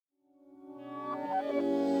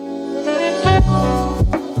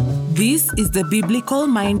This is the Biblical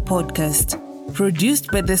Mind Podcast,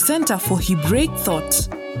 produced by the Center for Hebraic Thought.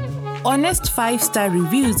 Honest 5-star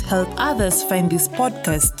reviews help others find this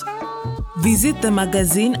podcast. Visit the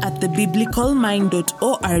magazine at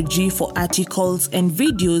thebiblicalmind.org for articles and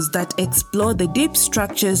videos that explore the deep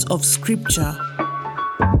structures of Scripture.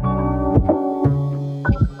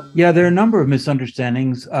 Yeah, there are a number of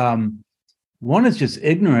misunderstandings. One is just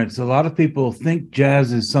ignorance. A lot of people think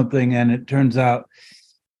jazz is something, and it turns out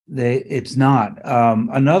it's not.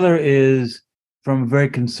 Another is from very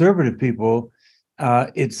conservative people.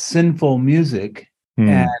 It's sinful music,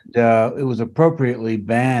 and it was appropriately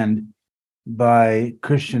banned by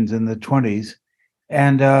Christians in the 1920s.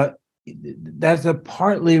 And that's a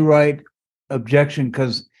partly right objection,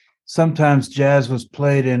 because sometimes jazz was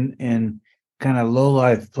played in kind of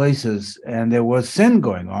low-life places, and there was sin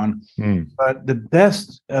going on. But the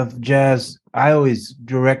best of jazz, I always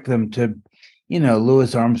direct them to,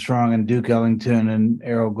 Louis Armstrong and Duke Ellington and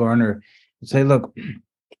Errol Garner, and say, look,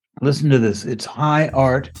 listen to this. It's high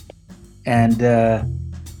art, and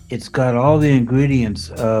it's got all the ingredients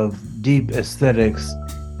of deep aesthetics.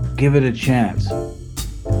 Give it a chance.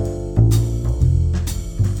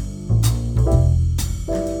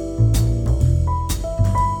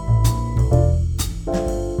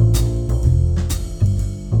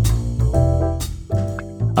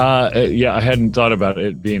 Yeah, I hadn't thought about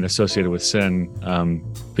it being associated with sin,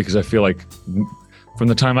 because I feel like from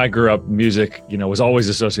the time I grew up, music, was always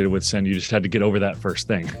associated with sin. You just had to get over that first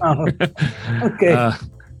thing. Oh, okay.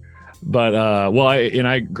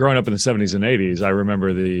 I growing up in the 70s and 80s, I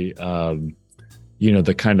remember the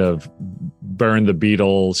kind of burn the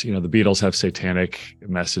Beatles. The Beatles have satanic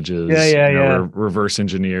messages. Reverse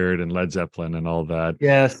engineered, and Led Zeppelin and all that.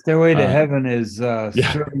 Yeah, Stairway to Heaven is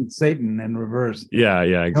serving Satan in reverse. Yeah,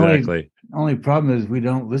 exactly. Only problem is we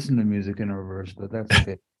don't listen to music in reverse, but that's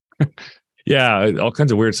okay. Yeah, all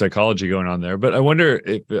kinds of weird psychology going on there. But I wonder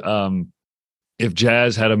if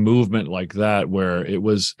jazz had a movement like that, where it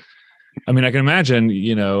was. I mean, I can imagine,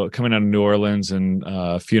 coming out of New Orleans and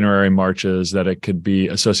funerary marches, that it could be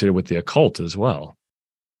associated with the occult as well.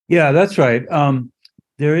 Yeah, that's right.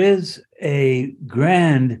 There is a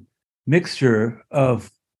grand mixture of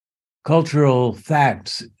cultural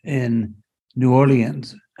facts in New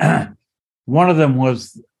Orleans. One of them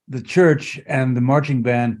was the church and the marching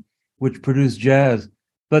band, which produced jazz.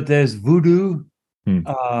 But there's voodoo,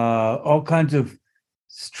 all kinds of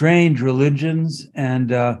strange religions,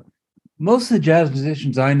 and most of the jazz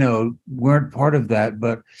musicians I know weren't part of that,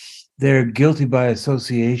 but they're guilty by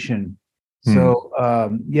association. So,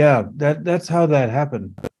 that's how that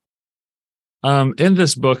happened. In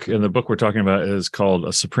this book, and the book we're talking about is called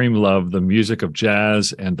A Supreme Love, The Music of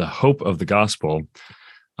Jazz and the Hope of the Gospel.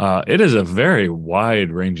 It is a very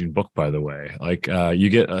wide-ranging book, by the way. Like you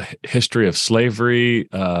get a history of slavery,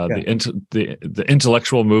 the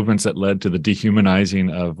intellectual movements that led to the dehumanizing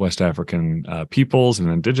of West African peoples and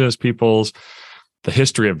indigenous peoples, the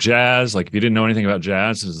history of jazz. Like if you didn't know anything about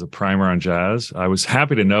jazz, this is a primer on jazz. I was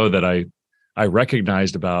happy to know that I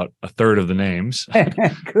recognized about a third of the names.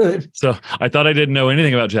 Good. So I thought I didn't know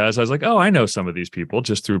anything about jazz. I was like, oh, I know some of these people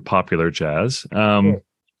just through popular jazz.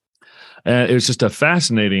 And it was just a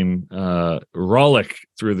fascinating rollick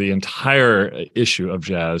through the entire issue of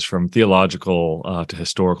jazz, from theological to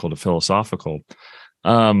historical to philosophical.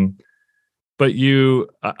 But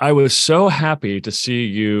I was so happy to see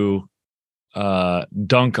you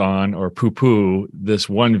dunk on or poo-poo this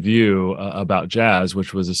one view about jazz,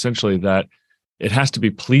 which was essentially that it has to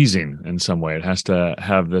be pleasing in some way. It has to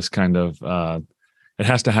have this kind of, it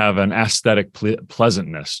has to have an aesthetic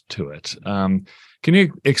pleasantness to it. Can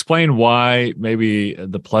you explain why maybe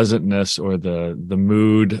the pleasantness or the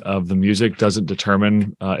mood of the music doesn't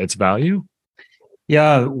determine its value?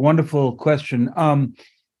 Yeah, wonderful question.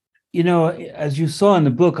 As you saw in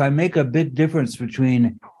the book, I make a big difference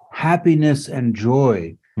between happiness and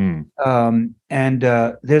joy. And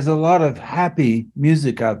there's a lot of happy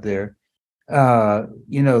music out there.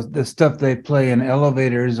 The stuff they play in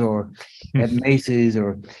elevators or at Macy's,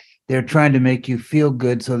 or they're trying to make you feel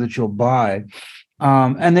good so that you'll buy.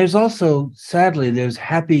 And there's also, sadly, there's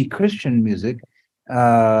happy Christian music,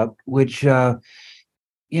 which,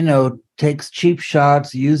 takes cheap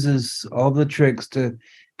shots, uses all the tricks to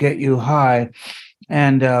get you high.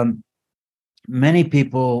 And many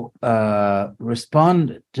people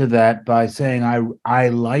respond to that by saying, I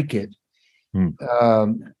like it.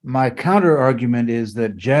 My counter argument is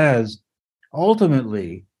that jazz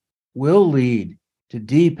ultimately will lead to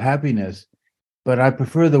deep happiness. But I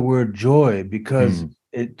prefer the word joy, because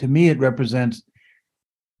to me it represents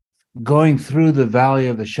going through the valley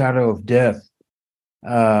of the shadow of death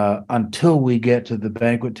until we get to the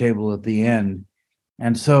banquet table at the end.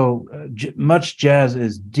 And so much jazz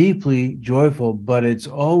is deeply joyful, but it's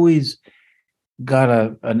always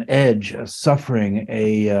got an edge, a suffering,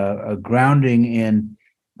 a grounding in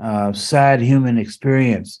sad human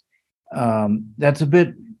experience. That's a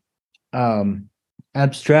bit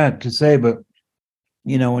abstract to say, but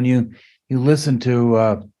when you listen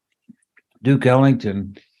to Duke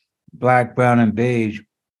Ellington, Black, Brown, and Beige,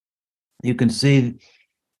 you can see,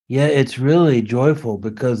 it's really joyful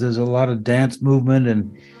because there's a lot of dance movement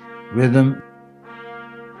and rhythm.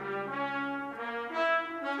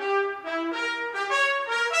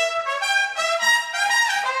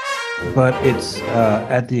 But it's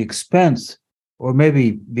at the expense, or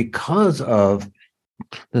maybe because of,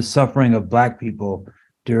 the suffering of Black people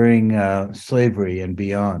during slavery and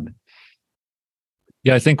beyond.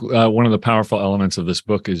 Yeah, I think one of the powerful elements of this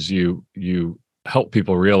book is you help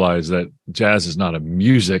people realize that jazz is not a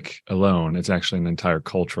music alone; it's actually an entire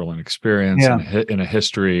cultural and experience, and a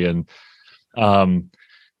history, and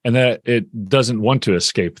that it doesn't want to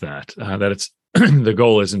escape that. That it's the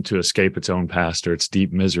goal isn't to escape its own past or its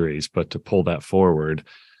deep miseries, but to pull that forward.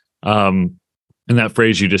 And that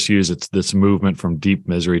phrase you just used, it's this movement from deep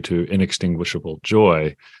misery to inextinguishable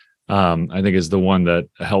joy, I think is the one that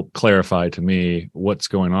helped clarify to me what's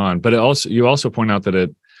going on. But you also point out that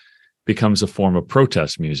it becomes a form of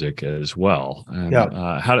protest music as well. And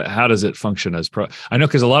how does it function as I know,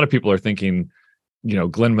 because a lot of people are thinking,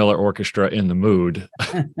 Glenn Miller Orchestra in the mood.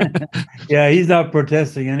 Yeah, he's not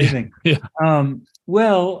protesting anything.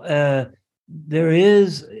 There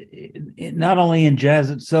is, not only in jazz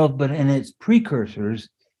itself, but in its precursors,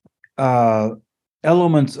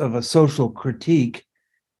 elements of a social critique,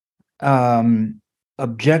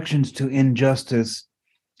 objections to injustice.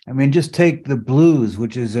 I mean, just take the blues,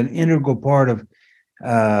 which is an integral part of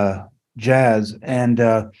jazz, and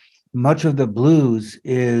much of the blues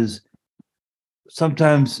is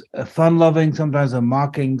sometimes a fun-loving, sometimes a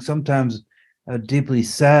mocking, sometimes a deeply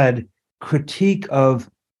sad critique of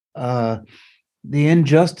the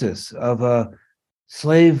injustice of a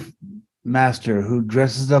slave master who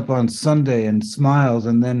dresses up on Sunday and smiles,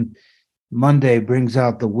 and then Monday brings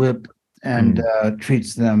out the whip and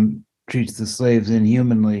treats the slaves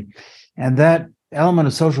inhumanly. And that element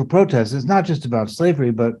of social protest is not just about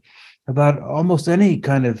slavery, but about almost any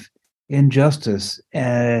kind of injustice.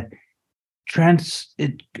 It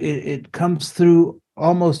comes through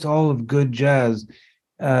almost all of good jazz,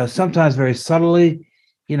 sometimes very subtly.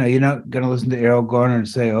 You're not going to listen to Errol Garner and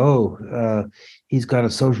say, he's got a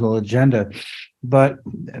social agenda. But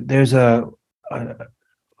there's a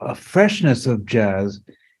freshness of jazz,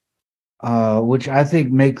 which I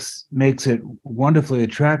think makes it wonderfully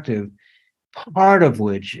attractive, part of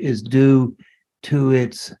which is due to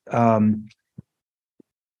its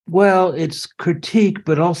its critique,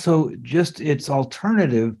 but also just its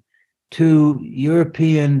alternative to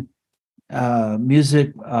European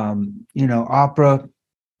music, opera.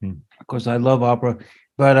 Of course, I love opera,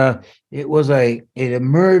 but it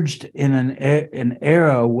emerged in an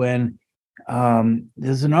era when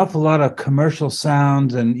there's an awful lot of commercial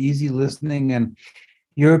sounds and easy listening, and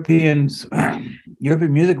European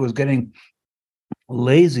music was getting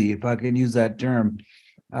lazy, if I can use that term.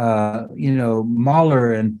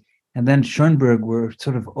 Mahler and then Schoenberg were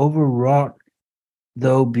sort of overwrought,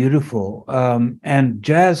 though beautiful. And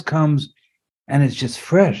jazz comes and it's just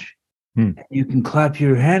fresh. You can clap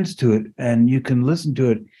your hands to it, and you can listen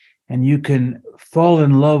to it, and you can fall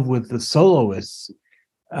in love with the soloists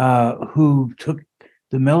who took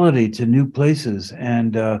the melody to new places.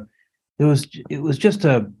 And it was just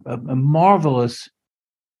a marvelous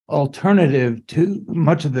alternative to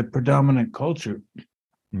much of the predominant culture.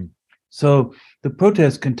 So the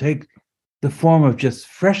protest can take the form of just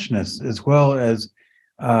freshness as well as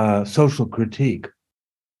social critique.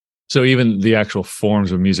 So even the actual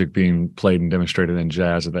forms of music being played and demonstrated in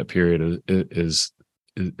jazz at that period is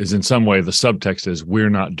in some way, the subtext is, we're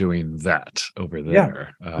not doing that over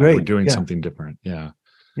there. Great. We're doing something different. Yeah.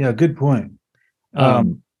 Good point.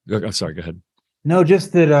 I'm sorry, go ahead. No,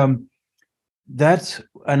 just that that's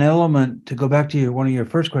an element, to go back to one of your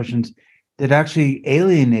first questions, that actually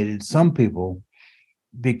alienated some people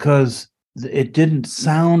because it didn't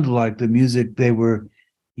sound like the music they were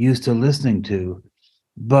used to listening to.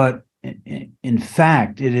 But in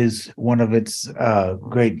fact, it is one of its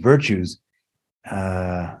great virtues,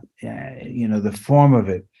 the form of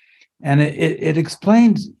it. And it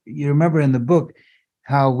explains, you remember in the book,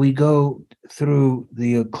 how we go through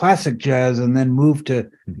the classic jazz and then move to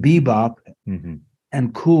bebop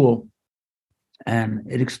and cool. And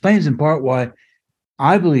it explains in part why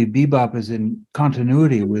I believe bebop is in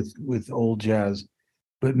continuity with old jazz,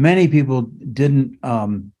 but many people didn't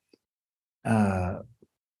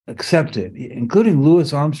accept it, including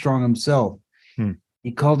Louis Armstrong himself.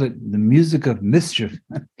 He called it the music of mischief.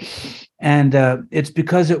 And it's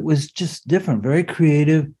because it was just different, very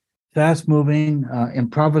creative, fast moving,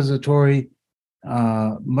 improvisatory,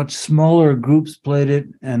 much smaller groups played it.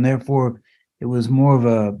 And therefore it was more of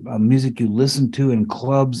a music you listened to in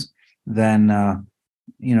clubs than,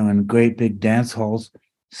 in great big dance halls.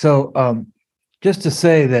 So just to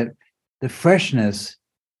say that the freshness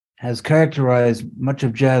has characterized much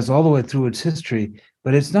of jazz all the way through its history,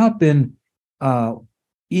 but it's not been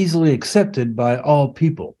easily accepted by all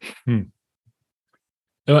people.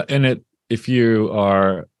 And if you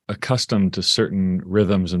are accustomed to certain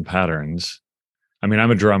rhythms and patterns, I mean,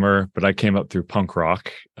 I'm a drummer, but I came up through punk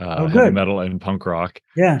rock, heavy metal and punk rock.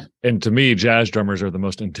 Yeah. And to me, jazz drummers are the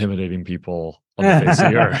most intimidating people on the face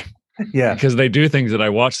of the earth. Yeah. Because they do things that I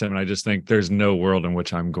watch them and I just think there's no world in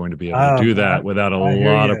which I'm going to be able to do that without a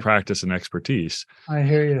lot of practice and expertise. I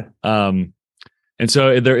hear you. And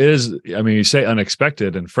so there is, I mean, you say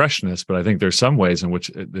unexpected and freshness, but I think there's some ways in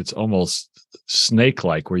which it's almost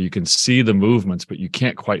snake-like, where you can see the movements, but you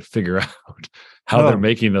can't quite figure out how they're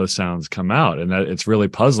making those sounds come out. And that it's really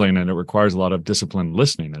puzzling, and it requires a lot of disciplined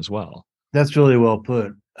listening as well. That's really well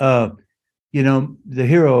put. The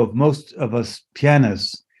hero of most of us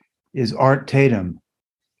pianists is Art Tatum,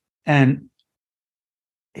 and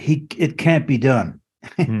it can't be done.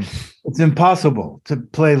 It's impossible to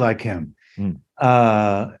play like him.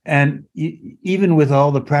 And even with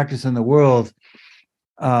all the practice in the world,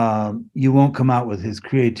 you won't come out with his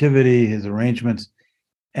creativity, his arrangements.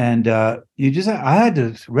 And I had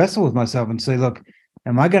to wrestle with myself and say, look,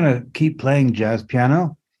 am I going to keep playing jazz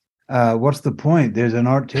piano? What's the point? There's an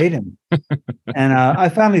Art Tatum. And I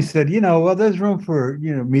finally said, well, there's room for,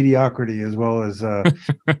 mediocrity as well as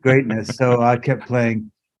greatness. So I kept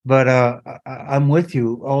playing, but I'm with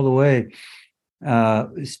you all the way.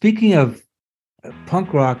 Speaking of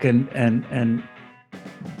punk rock and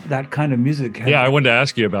that kind of music. Yeah, I wanted to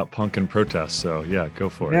ask you about punk and protest. So yeah, go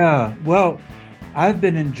for it. Yeah, well, I've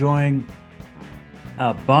been enjoying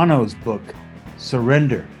Bono's book,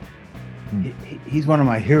 Surrender. He's one of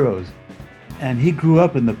my heroes, and he grew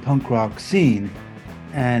up in the punk rock scene,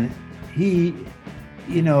 and he,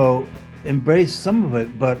 embraced some of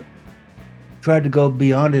it, but tried to go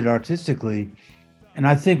beyond it artistically. And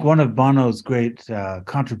I think one of Bono's great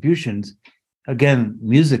contributions, again,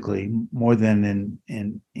 musically, more than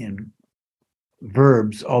in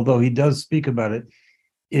verbs, although he does speak about it,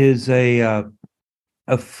 is a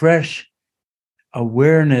fresh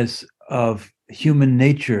awareness of human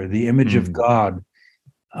nature, the image of God,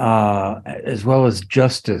 as well as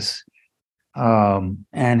justice.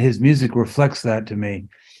 And his music reflects that to me.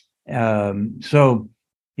 So,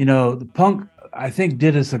 the punk, I think,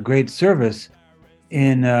 did us a great service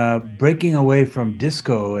in breaking away from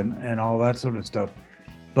disco and all that sort of stuff.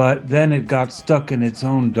 But then it got stuck in its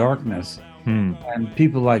own darkness. And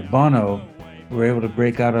people like Bono were able to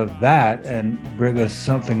break out of that and bring us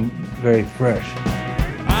something very fresh.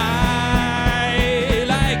 I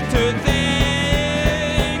like to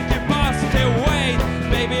think the positive way,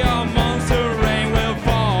 maybe a monster rain will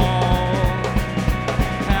fall.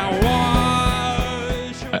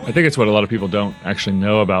 I think it's what a lot of people don't actually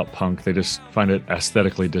know about punk. They just find it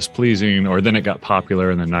aesthetically displeasing, or then it got popular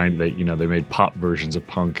in the 90s. They made pop versions of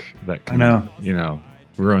punk that kind of,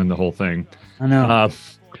 ruined the whole thing. I know.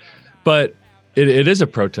 But it is a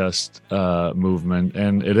protest movement,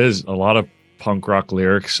 and it is a lot of punk rock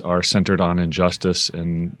lyrics are centered on injustice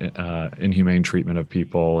and inhumane treatment of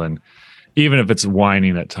people, and even if it's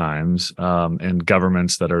whining at times, and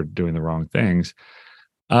governments that are doing the wrong things.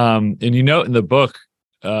 And you note in the book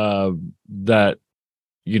that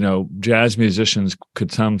jazz musicians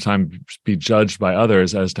could sometimes be judged by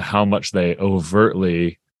others as to how much they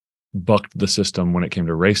overtly bucked the system when it came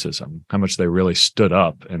to racism, how much they really stood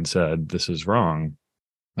up and said, this is wrong,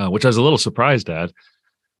 which I was a little surprised at,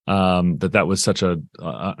 that was such an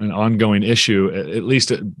ongoing issue, at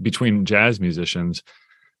least between jazz musicians.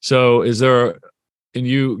 So is there, and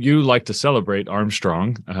you like to celebrate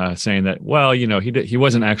Armstrong, saying that, well, he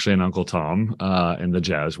wasn't actually an Uncle Tom in the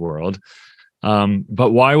jazz world.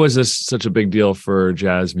 But why was this such a big deal for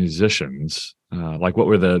jazz musicians? What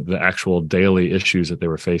were the actual daily issues that they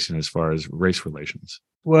were facing as far as race relations?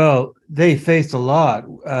 Well, they faced a lot.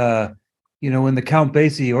 When the Count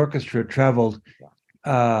Basie Orchestra traveled,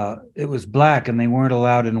 it was black and they weren't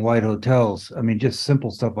allowed in white hotels. I mean, just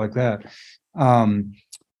simple stuff like that.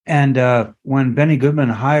 And when Benny Goodman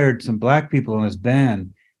hired some black people in his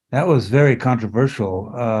band, That was very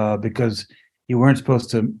controversial because you weren't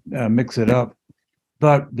supposed to mix it up.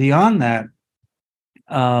 But beyond that,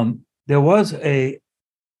 there was a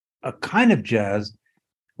kind of jazz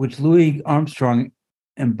which Louis Armstrong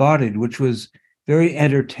embodied, which was very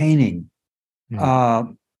entertaining.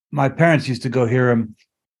 My parents used to go hear him.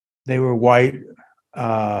 They were white.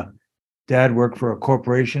 Dad worked for a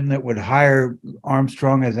corporation that would hire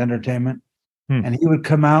Armstrong as entertainment. And he would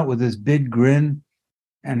come out with this big grin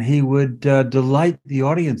and he would delight the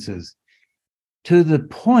audiences to the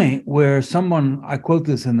point where someone, I quote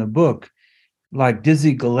this in the book, like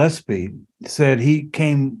Dizzy Gillespie, said he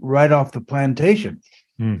came right off the plantation.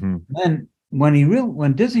 Then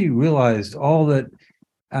when Dizzy realized all that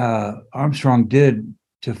Armstrong did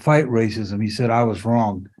to fight racism, he said, I was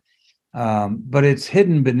wrong. But it's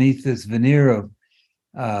hidden beneath this veneer of,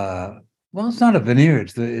 well, it's not a veneer,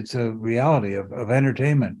 it's a reality of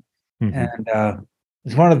entertainment. And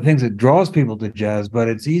it's one of the things that draws people to jazz, but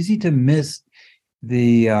it's easy to miss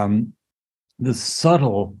the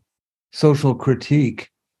subtle social critique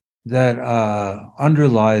that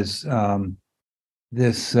underlies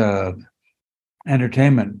this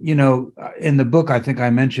entertainment. You know, in the book, I think I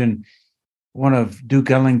mentioned one of Duke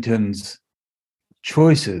Ellington's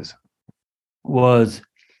choices was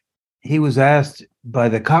he was asked by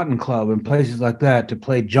the Cotton Club and places like that to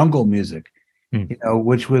play jungle music, you know,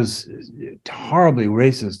 which was horribly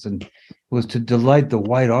racist and was to delight the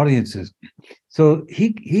white audiences. So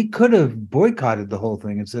he could have boycotted the whole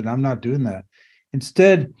thing and said, I'm not doing that.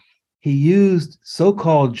 Instead, he used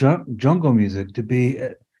so-called jungle music to be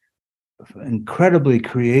incredibly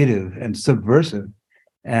creative and subversive.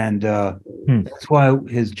 And that's why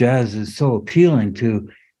his jazz is so appealing to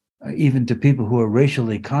even to people who are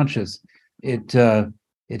racially conscious.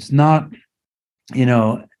 It's not, you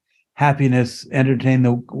know, happiness, entertain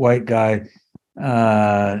the white guy,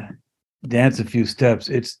 dance a few steps.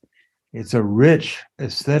 It's a rich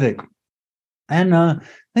aesthetic. And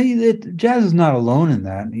jazz is not alone in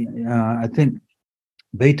that. I think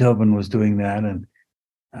Beethoven was doing that, and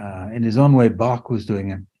in his own way, Bach was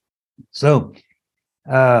doing it. So,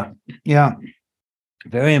 yeah,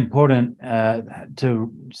 very important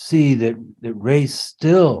to see that race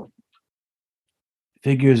still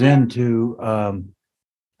figures into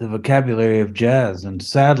the vocabulary of jazz, and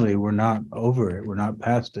sadly, we're not over it. We're not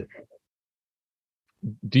past it.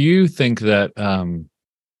 Do you think that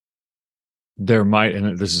there might,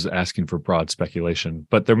 and this is asking for broad speculation,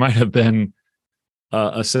 but there might have been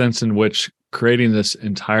a sense in which creating this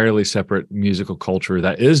entirely separate musical culture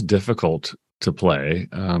that is difficult to play,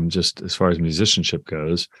 just as far as musicianship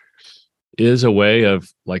goes, is a way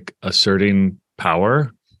of like asserting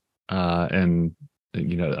power, and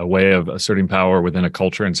you know, a way of asserting power within a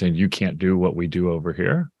culture and saying you can't do what we do over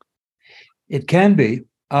here? It can be.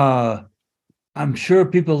 I'm sure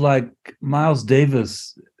people like Miles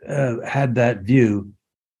Davis had that view.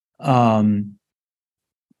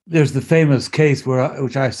 There's the famous case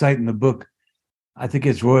which I cite in the book. I think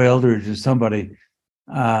it's Roy Eldridge or somebody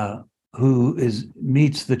who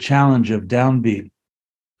meets the challenge of Downbeat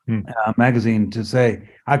magazine to say,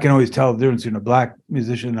 I can always tell the difference between a black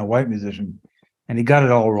musician and a white musician, and he got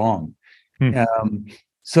it all wrong.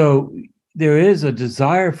 So there is a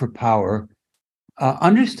desire for power,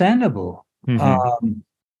 understandable.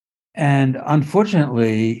 And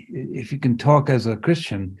unfortunately, if you can talk as a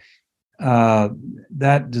Christian,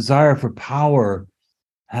 that desire for power,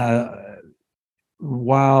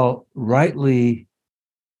 while rightly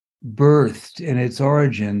birthed in its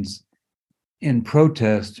origins in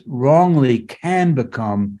protest, wrongly can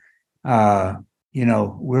become, you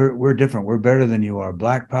know, we're different, we're better than you are,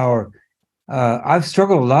 black power. I've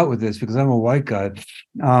struggled a lot with this because I'm a white guy.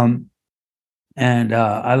 And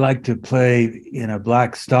I like to play in a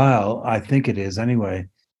black style. I think it is anyway.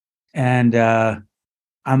 And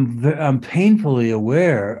I'm painfully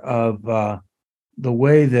aware of the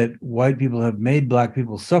way that white people have made black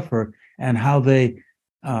people suffer and how they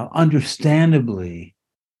understandably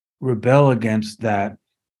rebel against that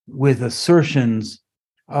with assertions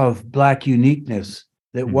of black uniqueness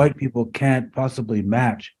that white people can't possibly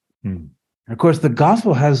match. And of course, the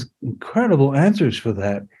gospel has incredible answers for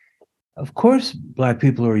that. Of course, black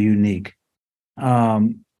people are unique.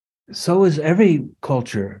 So is every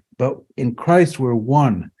culture, but in Christ we're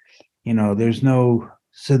one. You know, there's no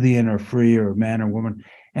Scythian or free or man or woman.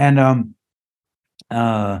 And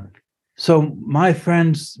so my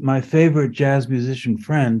friends, my favorite jazz musician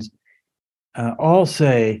friends, all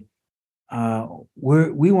say,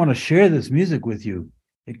 we want to share this music with you.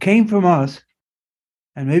 It came from us,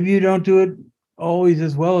 and maybe you don't do it always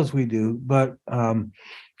as well as we do, but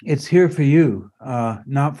it's here for you,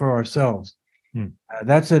 not for ourselves. Hmm.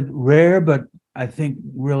 That's a rare, but I think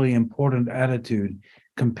really important attitude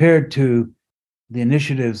compared to the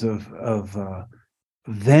initiatives of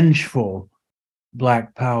vengeful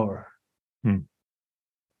Black power.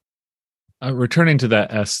 Returning to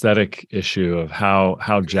that aesthetic issue of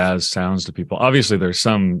how jazz sounds to people. Obviously, there's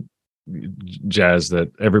some jazz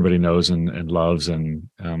that everybody knows and loves and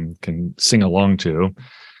can sing along to.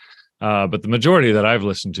 But the majority that I've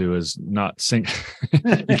listened to is not sing.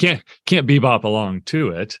 You can't bebop along to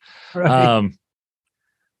it. Right.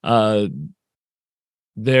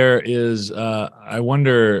 There is, I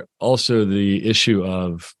wonder, also the issue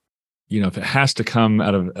of, if it has to come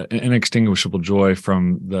out of an inextinguishable joy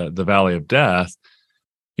from the valley of death,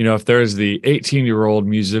 if there's the 18-year-old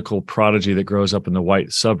musical prodigy that grows up in the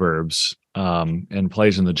white suburbs and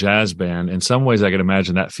plays in the jazz band, in some ways I could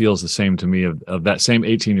imagine that feels the same to me of that same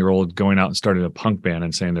 18-year-old going out and starting a punk band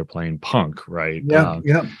and saying they're playing punk, right? Yeah,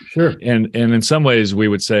 sure. And in some ways we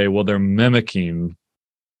would say, well, they're mimicking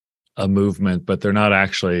a movement, but they're not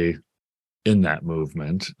actually in that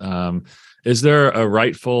movement. Is there a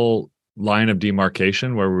rightful line of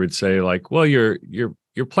demarcation where we would say, like, well, you're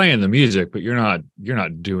playing the music, but you're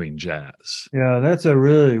not doing jazz? Yeah, that's a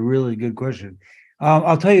really, really good question.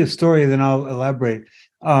 I'll tell you a story, then I'll elaborate.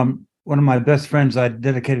 One of my best friends, I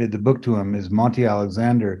dedicated the book to him, is Monty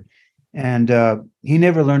Alexander, and he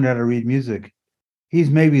never learned how to read music. He's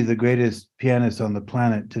maybe the greatest pianist on the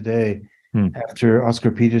planet today, after Oscar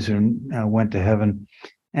Peterson went to heaven.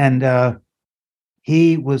 And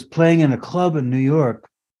he was playing in a club in New York,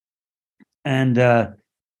 and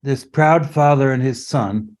this proud father and his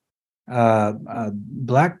son,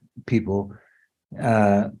 Black people,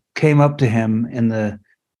 came up to him in the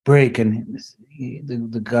break, and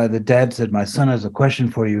the dad said, "My son has a question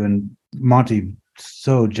for you." And Monty,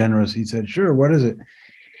 so generous, he said, "Sure, what is it?"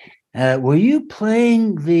 Were you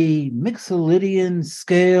playing the Mixolydian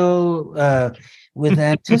scale with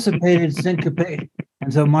anticipated syncopation?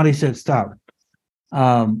 And so Monty said, "Stop.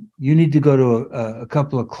 You need to go to a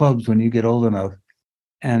couple of clubs when you get old enough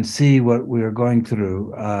and see what we are going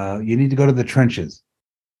through. You need to go to the trenches."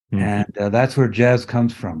 And that's where jazz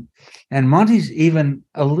comes from. And Monty's even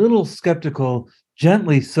a little skeptical,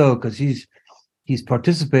 gently so, because he's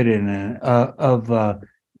participated in it, of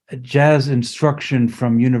jazz instruction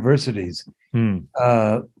from universities.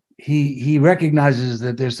 He recognizes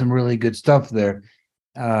that there's some really good stuff there,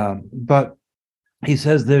 but he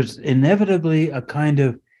says there's inevitably a kind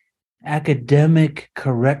of academic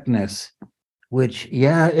correctness, which,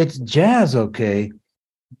 yeah, it's jazz, okay,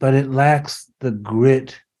 but it lacks the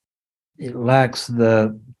grit. It lacks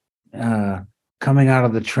the coming out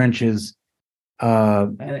of the trenches.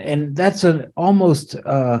 And that's an almost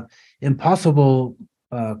impossible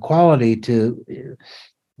quality to,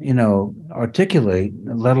 articulate,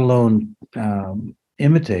 let alone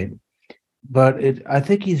imitate. But I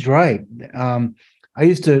think he's right. I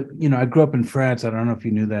used to, I grew up in France. I don't know if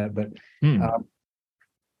you knew that, but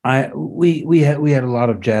we had a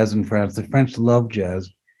lot of jazz in France. The French love jazz,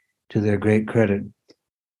 to their great credit.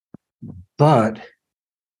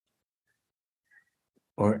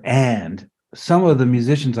 And some of the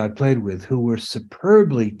musicians I played with, who were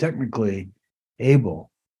superbly technically able,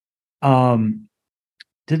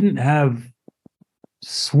 didn't have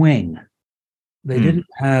swing. They didn't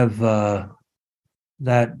have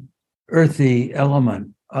that earthy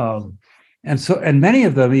element. And many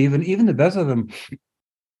of them, even the best of them,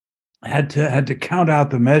 had to count out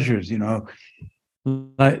the measures.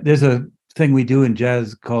 Like there's a thing we do in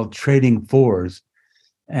jazz called trading fours.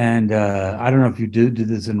 And I don't know if you do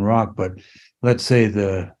this in rock, but let's say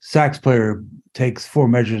the sax player takes 4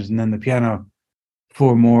 measures and then the piano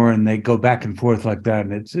 4 more, and they go back and forth like that.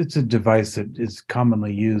 And it's a device that is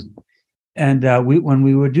commonly used. And when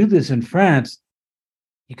we would do this in France,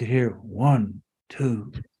 you could hear 1,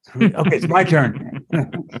 2, 3. Okay, it's my turn.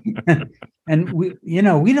 And we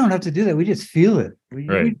don't have to do that. We just feel it.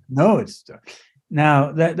 We know it's.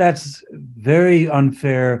 Now that's very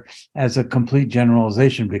unfair as a complete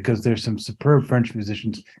generalization, because there's some superb French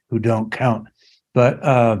musicians who don't count. But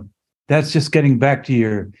that's just getting back to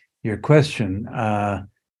your question.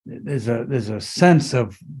 There's a sense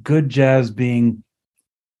of good jazz being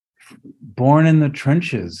born in the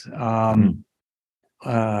trenches. I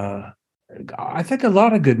think a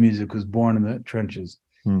lot of good music was born in the trenches.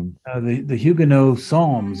 The Huguenot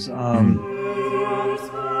Psalms.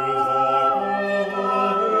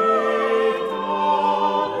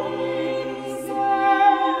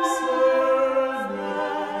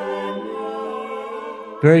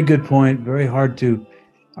 Very good point. Very hard to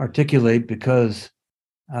articulate, because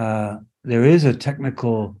there is a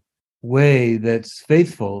technical way that's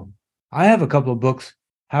faithful. I have a couple of books,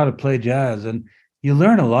 How to Play Jazz, and you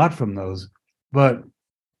learn a lot from those, but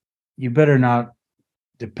you better not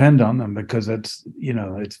depend on them because it's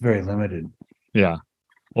very limited. Yeah.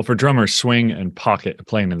 Well, for drummers, swing and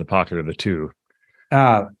playing in the pocket are the two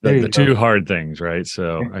two hard things, right?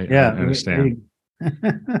 So I understand.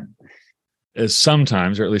 As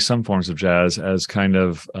sometimes, or at least some forms of jazz, as kind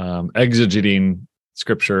of exegeting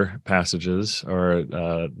scripture passages or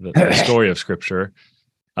the story of scripture.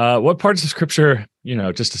 What parts of scripture,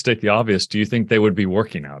 just to state the obvious, do you think they would be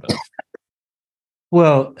working out of?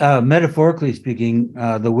 Well, metaphorically speaking,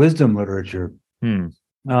 the wisdom literature.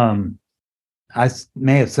 I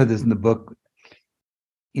may have said this in the book.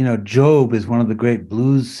 Job is one of the great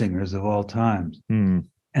blues singers of all time.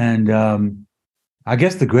 And I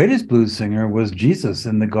guess the greatest blues singer was Jesus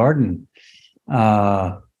in the garden.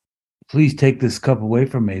 Please take this cup away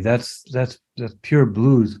from me. That's pure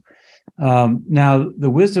blues. Now, the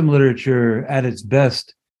wisdom literature at its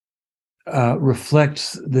best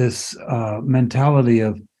reflects this mentality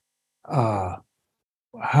of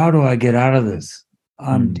how do I get out of this?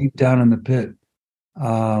 I'm deep down in the pit.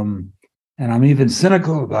 And I'm even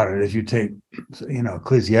cynical about it if you take,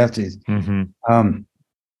 Ecclesiastes.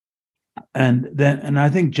 And I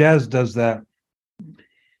think jazz does that.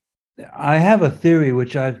 I have a theory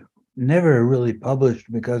which I've never really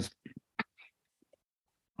published because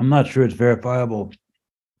I'm not sure it's verifiable,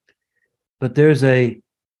 but there's a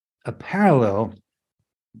parallel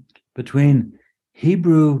between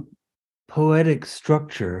Hebrew poetic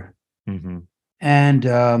structure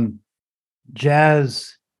and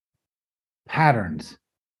jazz patterns.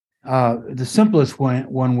 The simplest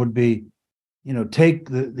one would be, take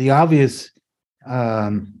the obvious,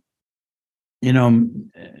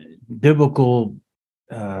 biblical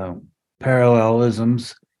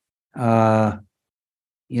parallelisms. My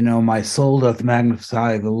soul doth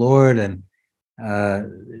magnify the Lord, and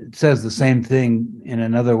it says the same thing in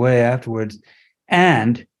another way afterwards.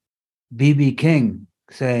 And B.B. King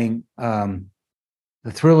saying, the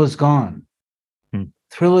thrill is gone.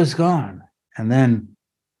 Thrill is gone. And then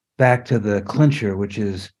back to the clincher, which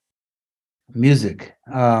is music.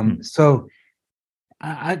 So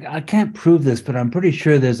I can't prove this, but I'm pretty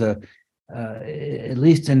sure there's a at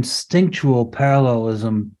least instinctual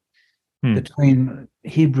parallelism between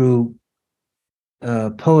Hebrew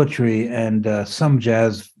poetry and some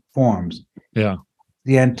jazz forms. Yeah.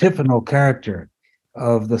 The antiphonal character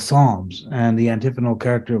of the Psalms and the antiphonal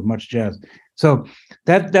character of much jazz. So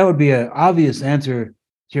that would be an obvious answer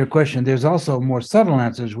to your question. There's also more subtle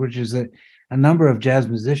answers, which is that a number of jazz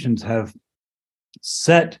musicians have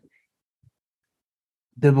set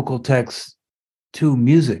biblical texts to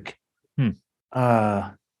music.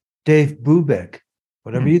 Dave Brubeck,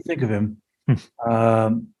 whatever you think of him,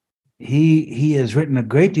 he has written a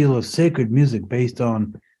great deal of sacred music based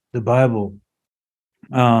on the Bible.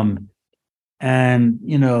 And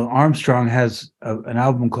Armstrong has an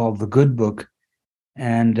album called The Good Book,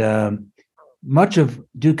 and much of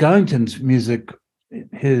Duke Ellington's music,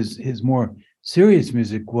 his more serious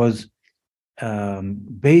music, was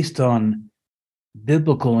based on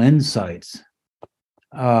biblical insights.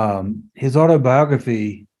 His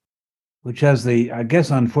autobiography, which has the, I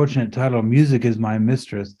guess, unfortunate title, Music is My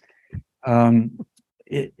Mistress,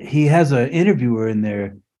 he has an interviewer in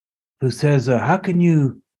there who says, how can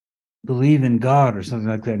you believe in God or something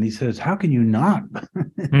like that? And he says, how can you not?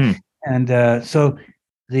 And so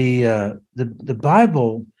the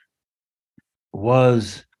Bible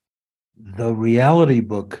was the reality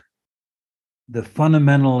book, the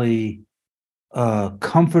fundamentally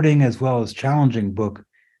comforting as well as challenging book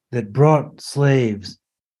that brought slaves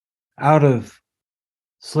out of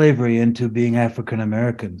slavery into being African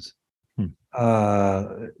Americans.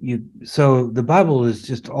 So the Bible is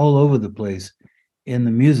just all over the place in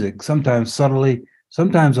the music, sometimes subtly,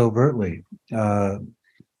 sometimes overtly.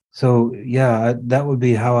 So yeah, that would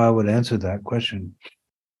be how I would answer that question.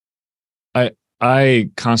 I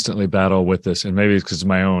constantly battle with this, and maybe it's because of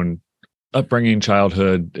my own upbringing,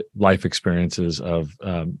 childhood, life experiences of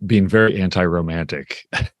being very anti-romantic,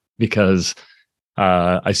 because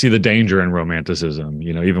I see the danger in romanticism.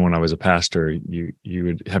 Even when I was a pastor, you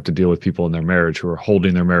would have to deal with people in their marriage who are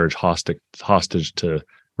holding their marriage hostage to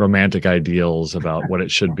romantic ideals about what it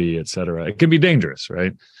should be, et cetera. It can be dangerous,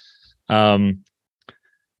 right? And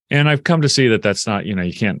I've come to see that that's not,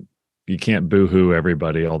 you can't boo-hoo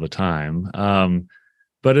everybody all the time.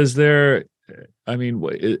 But is that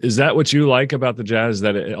what you like about the jazz,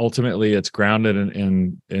 that ultimately it's grounded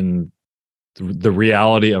in the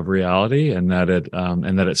reality of reality, and that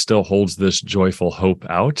it still holds this joyful hope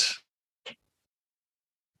out?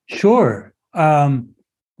 Sure.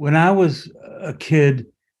 When I was a kid,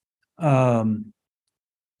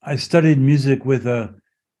 I studied music with a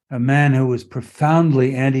man who was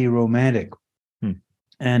profoundly anti-romantic, Hmm.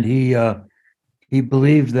 and he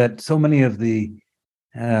believed that so many of the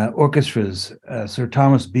orchestras, Sir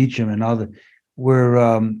Thomas Beecham and other,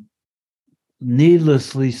 were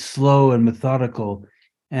needlessly slow and methodical,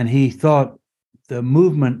 and he thought the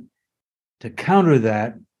movement to counter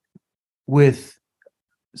that with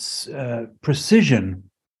precision,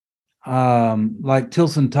 like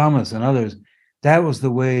Tilson Thomas and others, that was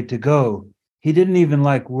the way to go. He didn't even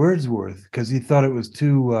like Wordsworth because he thought it was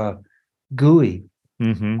too gooey.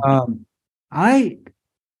 Mm-hmm. I,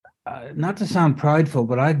 not to sound prideful,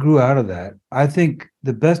 but I grew out of that. I think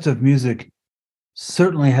the best of music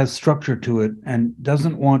certainly has structure to it and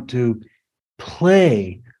doesn't want to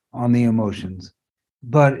play on the emotions,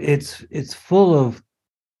 but it's full of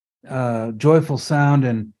joyful sound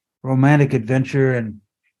and romantic adventure. And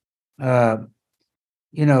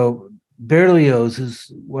Berlioz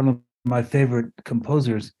is one of my favorite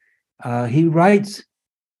composers. He writes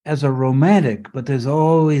as a romantic, but there's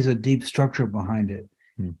always a deep structure behind it.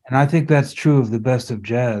 And I think that's true of the best of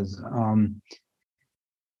jazz.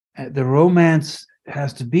 The romance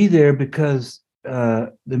has to be there because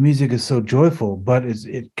the music is so joyful, but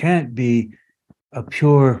it can't be a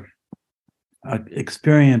pure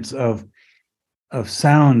experience of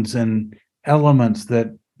sounds and elements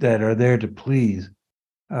that are there to please.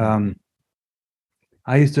 I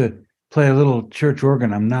used to play a little church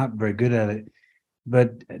organ. I'm not very good at it,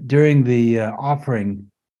 but during the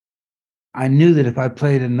offering, I knew that if I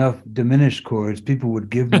played enough diminished chords, people would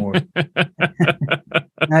give more.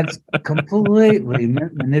 That's completely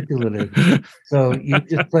manipulative. So you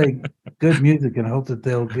just play good music and hope that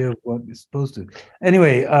they'll give what you're supposed to.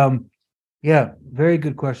 Anyway, yeah, very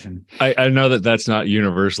good question. I know that that's not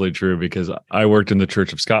universally true because I worked in the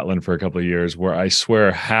Church of Scotland for a couple of years where I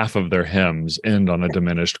swear half of their hymns end on a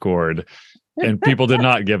diminished chord, and people did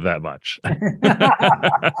not give that much.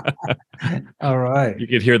 All right. You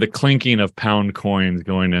could hear the clinking of pound coins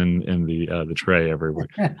going in the tray everywhere.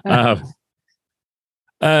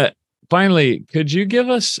 Finally, could you give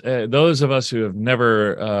us, those of us who have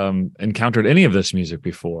never encountered any of this music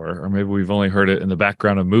before, or maybe we've only heard it in the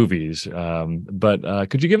background of movies, but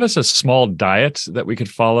could you give us a small diet that we could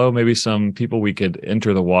follow? Maybe some people we could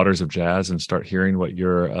enter the waters of jazz and start hearing what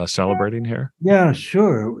you're celebrating here? Yeah,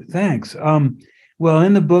 sure. Thanks. Well,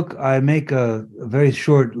 in the book, I make a very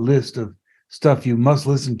short list of stuff you must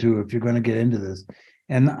listen to if you're going to get into this.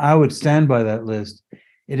 And I would stand by that list.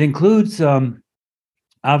 It includes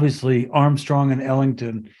obviously Armstrong and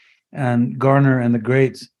Ellington and Garner and the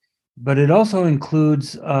greats, but it also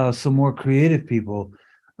includes some more creative people.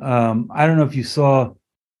 I don't know if you saw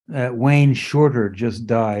that Wayne Shorter just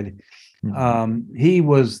died. He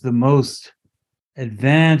was the most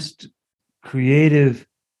advanced, creative,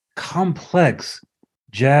 complex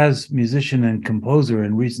jazz musician and composer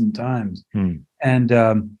in recent times. And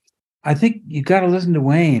I think you got to listen to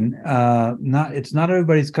Wayne. It's not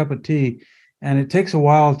everybody's cup of tea, and it takes a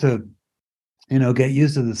while to, get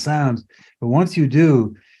used to the sounds. But once you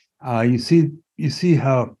do, you see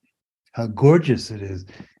how gorgeous it is.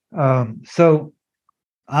 So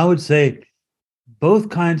I would say both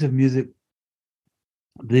kinds of music,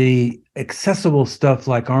 the accessible stuff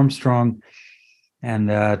like Armstrong and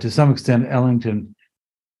to some extent Ellington,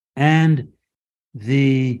 and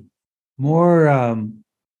the more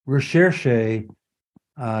recherche,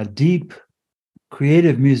 deep,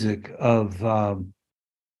 creative music of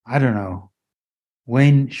I don't know,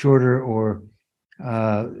 Wayne Shorter or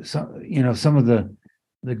some of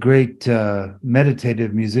the great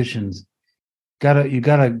meditative musicians. You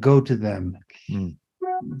gotta go to them.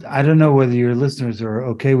 I don't know whether your listeners are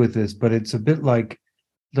okay with this, but it's a bit like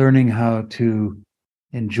learning how to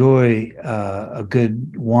enjoy a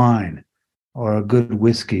good wine or a good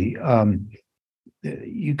whiskey.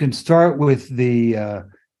 You can start with the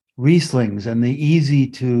Rieslings and the easy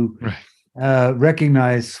to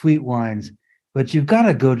recognize sweet wines, but you've got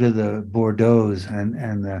to go to the Bordeaux's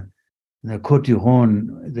and the Côte du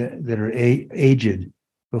Rhône that are aged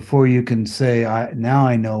before you can say, now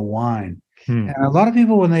I know wine. And a lot of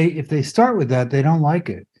people, if they start with that, they don't like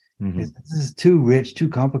it. This is too rich, too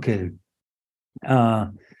complicated.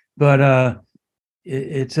 But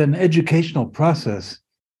it's an educational process.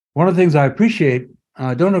 One of the things I appreciate,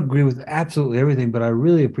 I don't agree with absolutely everything, but I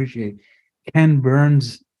really appreciate Ken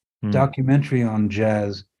Burns' documentary on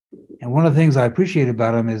jazz. And one of the things I appreciate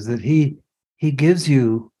about him is that he gives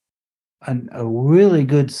you a really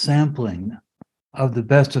good sampling of the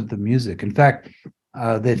best of the music. In fact,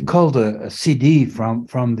 they've culled a CD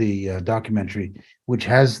from the documentary, which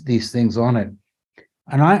has these things on it.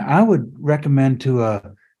 And I would recommend to a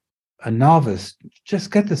novice,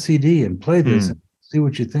 just get the CD and play this and see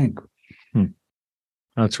what you think.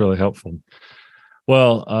 That's really helpful.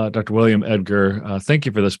 Well, Dr. William Edgar, thank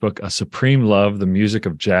you for this book, A Supreme Love, the Music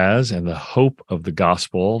of Jazz and the Hope of the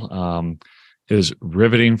Gospel. Is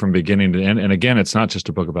riveting from beginning to end. And again, it's not just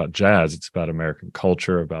a book about jazz. It's about American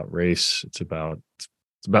culture, about race. It's about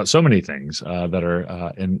so many things that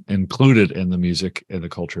are included in the music and the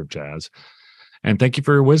culture of jazz. And thank you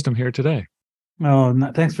for your wisdom here today. Oh,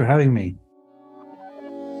 thanks for having me.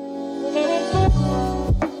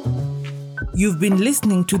 You've been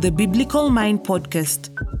listening to the Biblical Mind podcast,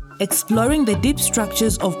 exploring the deep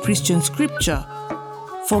structures of Christian scripture.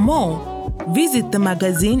 For more, visit the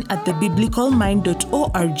magazine at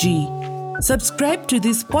thebiblicalmind.org. Subscribe to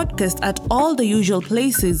this podcast at all the usual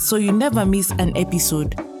places so you never miss an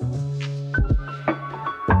episode.